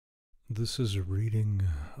This is a reading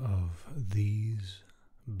of These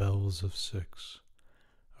Bells of Six,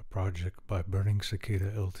 a project by Burning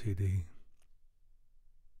Cicada Ltd.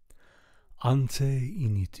 Ante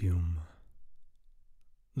initium.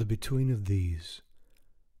 The between of these,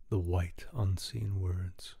 the white unseen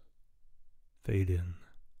words, fade in.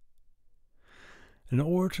 An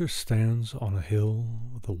orator stands on a hill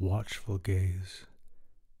with a watchful gaze.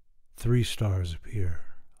 3 stars appear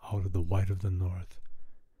out of the white of the north.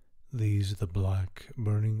 These the black,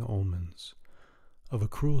 burning omens of a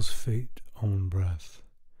cruel's fate-own breath.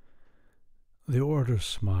 The orator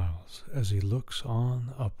smiles as he looks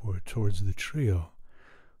on upward towards the trio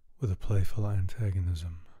with a playful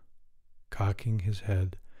antagonism. Cocking his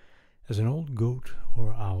head as an old goat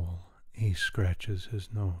or owl, he scratches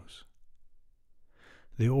his nose.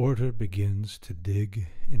 The orator begins to dig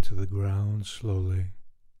into the ground slowly.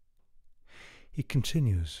 He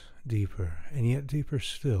continues deeper, and yet deeper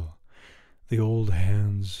still, the old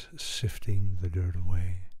hands sifting the dirt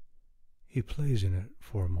away. He plays in it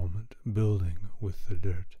for a moment, building with the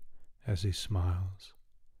dirt as he smiles.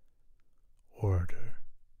 Orator.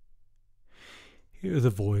 Hear the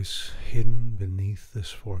voice hidden beneath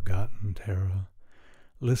this forgotten terror.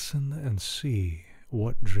 Listen and see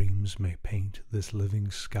what dreams may paint this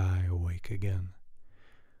living sky awake again.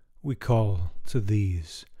 We call to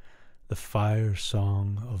these the fire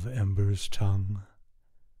song of ember's tongue,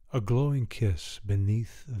 a glowing kiss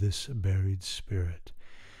beneath this buried spirit,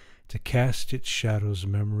 to cast its shadows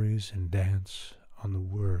memories and dance on the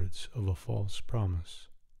words of a false promise.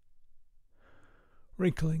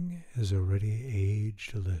 Wrinkling his already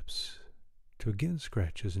aged lips to again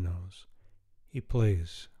scratch his nose, he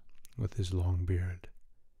plays with his long beard.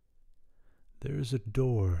 There is a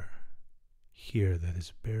door here that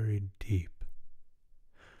is buried deep.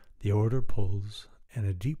 The orator pulls, and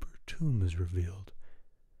a deeper tomb is revealed,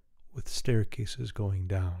 with staircases going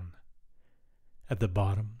down. At the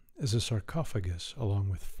bottom is a sarcophagus along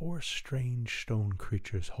with 4 strange stone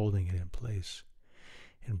creatures holding it in place,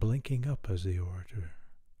 and blinking up as the orator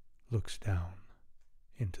looks down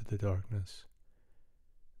into the darkness.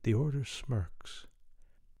 The orator smirks.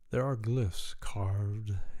 There are glyphs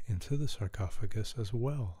carved into the sarcophagus as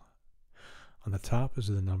well. On the top is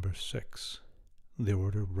the number 6. The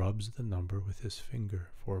orator rubs the number with his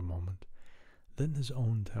finger for a moment, then his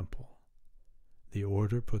own temple. The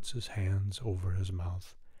orator puts his hands over his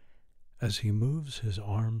mouth. As he moves his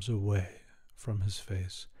arms away from his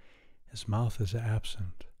face, his mouth is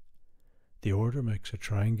absent. The orator makes a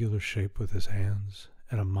triangular shape with his hands,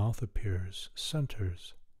 and a mouth appears,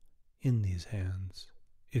 centers in these hands.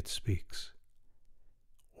 It speaks.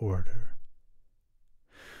 Orator.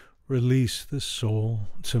 Release this soul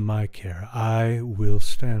to my care. I will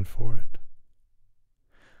stand for it.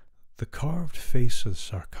 The carved face of the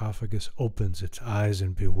sarcophagus opens its eyes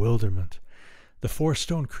in bewilderment. The 4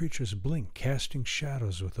 stone creatures blink, casting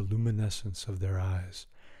shadows with the luminescence of their eyes.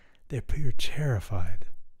 They appear terrified.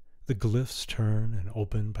 The glyphs turn and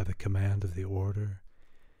open by the command of the orator.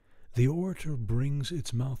 The orator brings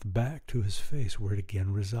its mouth back to his face where it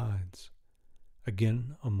again resides.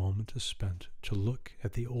 Again a moment is spent to look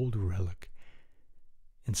at the old relic.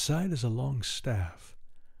 Inside is a long staff,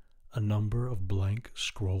 a number of blank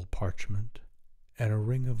scroll parchment, and a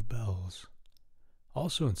ring of bells.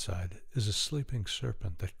 Also inside is a sleeping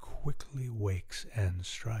serpent that quickly wakes and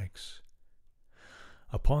strikes.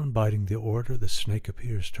 Upon biting the orator, the snake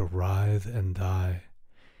appears to writhe and die,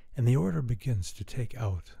 and the orator begins to take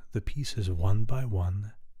out the pieces one by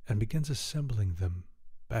one and begins assembling them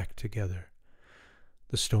back together.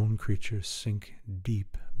 The stone creatures sink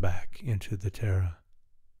deep back into the terra.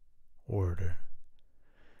 Orator.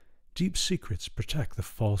 Deep secrets protect the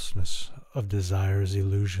falseness of desire's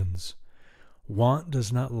illusions. Want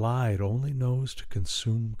does not lie, it only knows to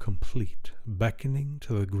consume complete, beckoning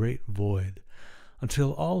to the great void,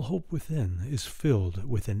 until all hope within is filled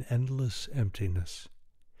with an endless emptiness.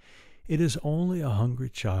 It is only a hungry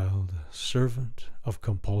child, servant of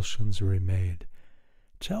compulsions remade.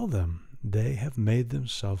 Tell them they have made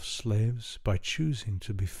themselves slaves by choosing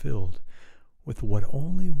to be filled with what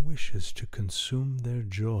only wishes to consume their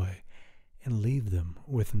joy and leave them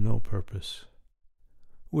with no purpose.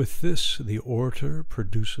 With this, the orator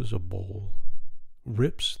produces a bowl,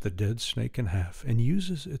 rips the dead snake in half, and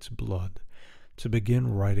uses its blood to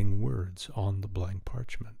begin writing words on the blank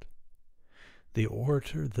parchment. The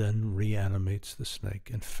orator then reanimates the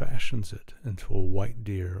snake and fashions it into a white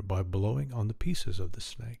deer by blowing on the pieces of the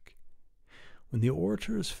snake. When the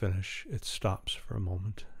orator is finished, it stops for a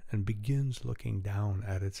moment and begins looking down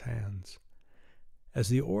at its hands. As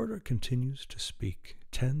the orator continues to speak,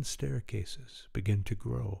 10 staircases begin to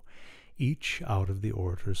grow, each out of the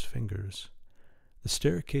orator's fingers. The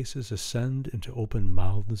staircases ascend into open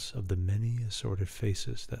mouths of the many assorted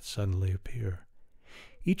faces that suddenly appear.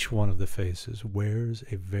 Each one of the faces wears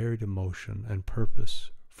a varied emotion and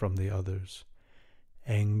purpose from the others.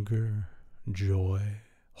 Anger, joy,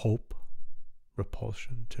 hope,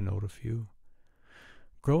 repulsion, to note a few.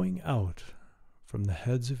 Growing out from the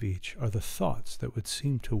heads of each are the thoughts that would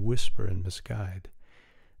seem to whisper and misguide.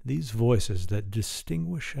 These voices that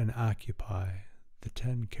distinguish and occupy the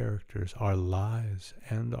 10 characters are lies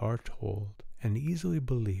and are told and easily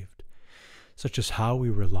believed, such as how we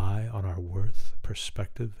rely on our worth,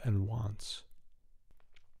 perspective, and wants.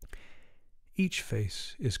 Each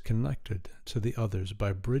face is connected to the others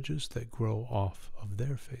by bridges that grow off of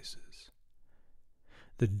their faces.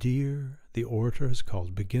 The deer the orator has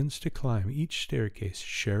called begins to climb each staircase,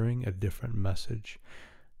 sharing a different message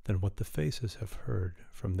than what the faces have heard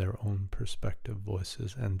from their own perspective,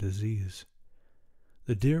 voices, and disease.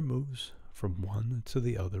 The deer moves from one to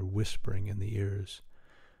the other, whispering in the ears.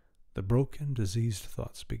 The broken, diseased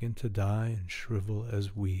thoughts begin to die and shrivel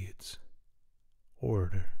as weeds.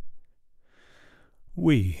 Orator.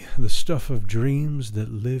 We, the stuff of dreams that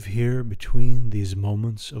live here between these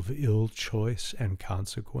moments of ill choice and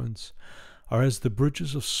consequence, are as the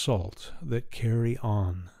bridges of salt that carry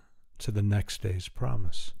on to the next day's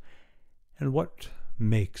promise. And what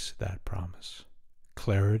makes that promise?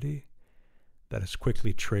 Clarity that is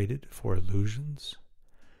quickly traded for illusions?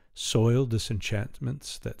 Soiled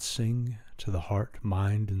disenchantments that sing to the heart,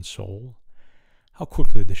 mind, and soul? How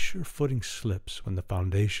quickly the sure footing slips when the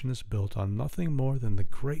foundation is built on nothing more than the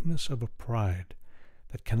greatness of a pride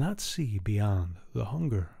that cannot see beyond the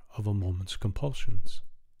hunger of a moment's compulsions.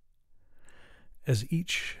 As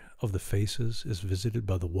each of the faces is visited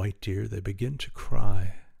by the white deer, they begin to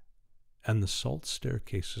cry, and the salt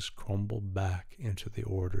staircases crumble back into the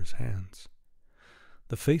orator's hands.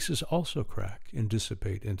 The faces also crack and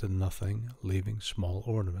dissipate into nothing, leaving small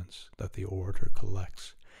ornaments that the orator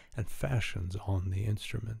collects and fashions on the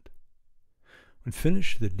instrument. When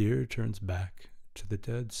finished, the deer turns back to the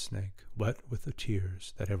dead snake, wet with the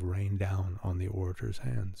tears that have rained down on the orator's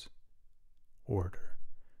hands. Orator.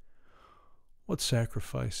 What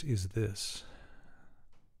sacrifice is this?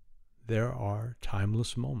 There are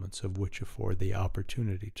timeless moments of which afford the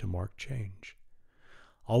opportunity to mark change.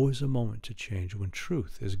 Always a moment to change when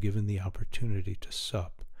truth is given the opportunity to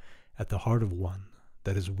sup at the heart of one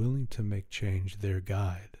that is willing to make change their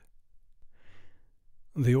guide.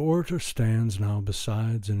 The orator stands now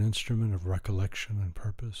beside an instrument of recollection and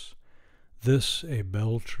purpose, this a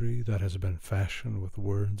bell tree that has been fashioned with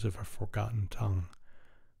words of a forgotten tongue,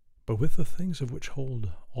 but with the things of which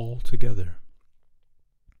hold all together.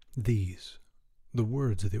 These, the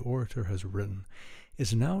words the orator has written,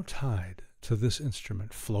 is now tied to this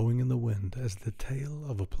instrument, flowing in the wind as the tail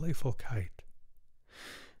of a playful kite.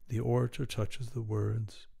 The orator touches the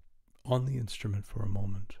words on the instrument for a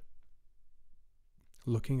moment.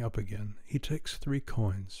 Looking up again, he takes 3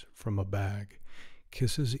 coins from a bag,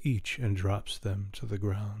 kisses each, and drops them to the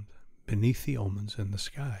ground, beneath the omens in the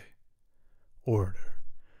sky. Orator.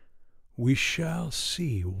 We shall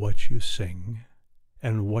see what you sing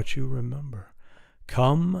and what you remember.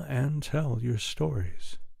 Come and tell your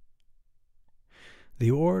stories. The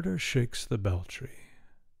orator shakes the bell tree.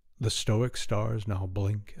 The stoic stars now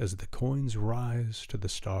blink as the coins rise to the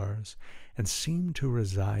stars and seem to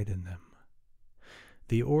reside in them.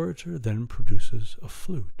 The orator then produces a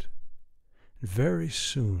flute. Very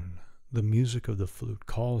soon the music of the flute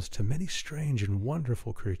calls to many strange and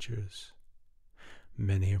wonderful creatures.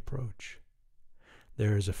 Many approach.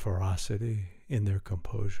 There is a ferocity in their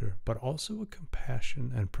composure, but also a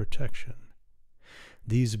compassion and protection.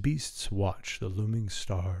 These beasts watch the looming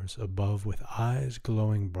stars above with eyes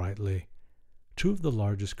glowing brightly. 2 of the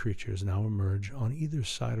largest creatures now emerge on either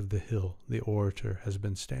side of the hill the orator has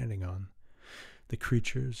been standing on. The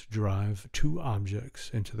creatures drive 2 objects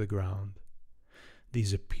into the ground.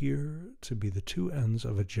 These appear to be the 2 ends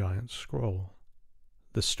of a giant scroll.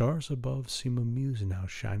 The stars above seem amused now,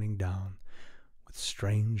 shining down with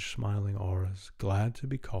strange smiling auras, glad to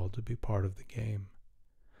be called to be part of the game.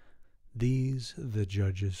 These the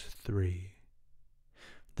judges 3.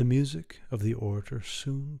 The music of the orator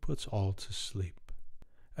soon puts all to sleep,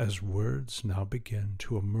 as words now begin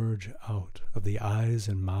to emerge out of the eyes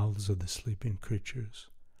and mouths of the sleeping creatures,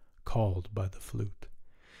 called by the flute.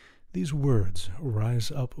 These words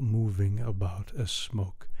rise up, moving about as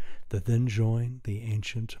smoke, that then join the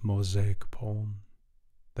ancient Mosaic poem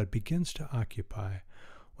that begins to occupy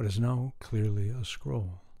what is now clearly a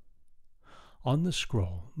scroll. On the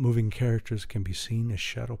scroll, moving characters can be seen as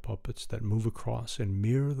shadow puppets that move across and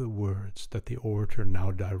mirror the words that the orator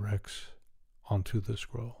now directs onto the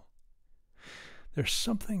scroll. There's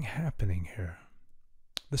something happening here.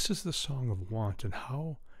 This is the song of want and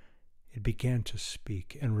how it began to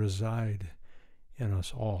speak and reside in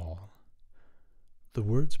us all. The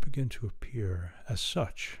words begin to appear as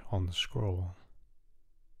such on the scroll.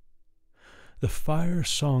 The fire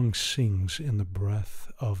song sings in the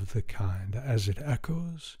breath of the kind as it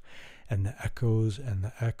echoes and echoes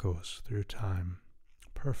and echoes through time.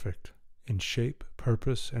 Perfect in shape,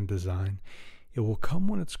 purpose, and design, it will come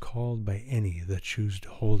when it's called by any that choose to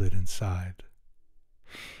hold it inside.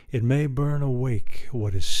 It may burn awake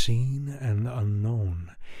what is seen and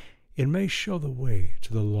unknown. It may show the way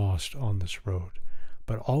to the lost on this road,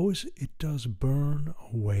 but always it does burn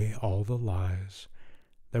away all the lies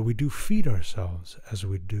that we do feed ourselves as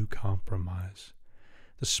we do compromise.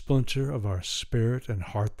 The splinter of our spirit and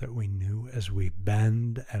heart that we knew as we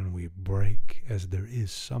bend and we break as there is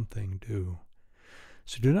something due.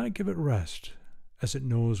 So do not give it rest as it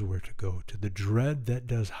knows where to go, to the dread that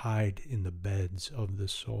does hide in the beds of the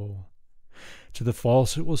soul. To the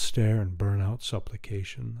false it will stare and burn out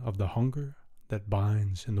supplication of the hunger that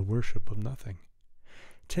binds in the worship of nothing.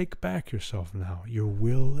 Take back yourself now, your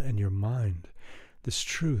will and your mind, this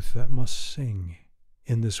truth that must sing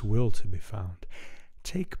in this will to be found.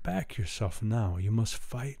 Take back yourself now, you must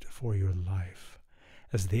fight for your life,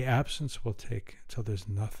 as the absence will take till there's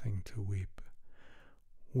nothing to weep.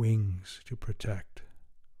 Wings to protect,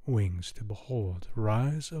 wings to behold,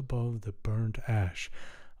 rise above the burnt ash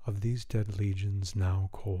of these dead legions now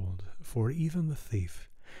cold, for even the thief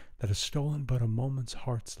that has stolen but a moment's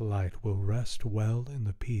heart's light will rest well in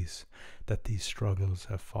the peace that these struggles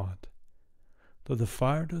have fought. Though the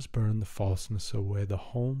fire does burn the falseness away, the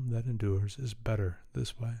home that endures is better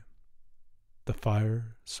this way. The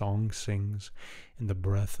fire song sings in the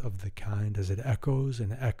breath of the kind as it echoes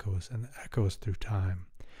and echoes and echoes through time.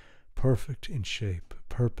 Perfect in shape,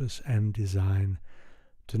 purpose, and design,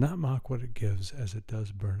 do not mock what it gives as it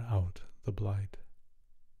does burn out the blight.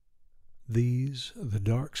 These, the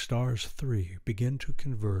dark stars three, begin to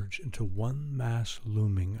converge into one mass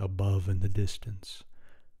looming above in the distance.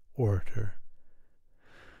 Orator.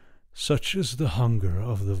 Such is the hunger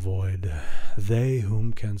of the void. They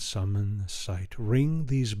whom can summon sight ring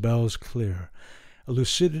these bells clear, a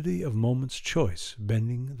lucidity of moment's choice,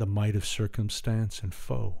 bending the might of circumstance and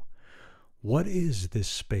foe. What is this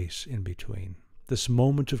space in between, this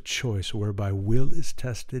moment of choice whereby will is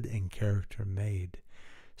tested and character made?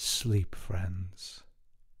 Sleep, friends.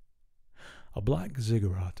 A black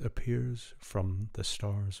ziggurat appears from the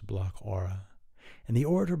star's black aura, and the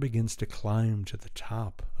orator begins to climb to the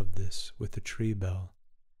top of this with the tree bell.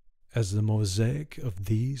 As the mosaic of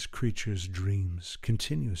these creatures' dreams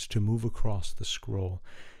continues to move across the scroll,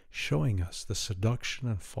 showing us the seduction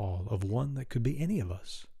and fall of one that could be any of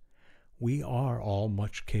us. We are all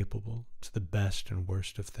much capable to the best and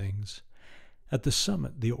worst of things. At the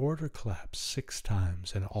summit, the orator claps 6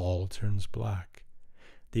 times, and all turns black.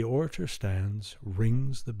 The orator stands,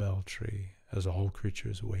 rings the bell tree, as all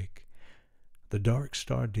creatures wake. The dark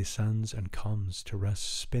star descends and comes to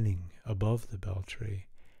rest spinning above the bell tree,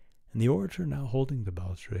 and the orator now holding the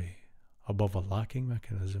bell tree above a locking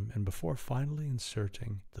mechanism, and before finally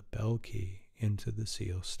inserting the bell key into the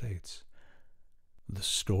seal states, "The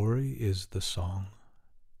story is the song.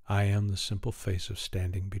 I am the simple face of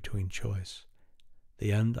standing between choice.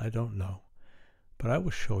 The end I don't know, but I will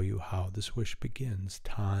show you how this wish begins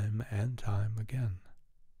time and time again."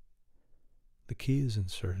 The key is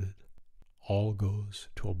inserted. All goes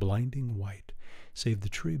to a blinding white, save the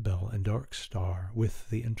tree bell and dark star with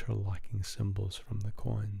the interlocking symbols from the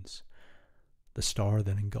coins. The star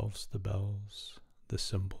then engulfs the bells. The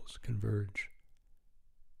symbols converge.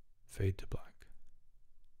 Fade to black.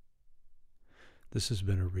 This has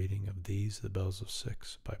been a reading of These, the Bells of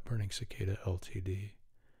Six by Burning Cicada Ltd.,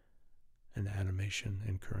 an animation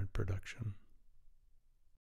in current production.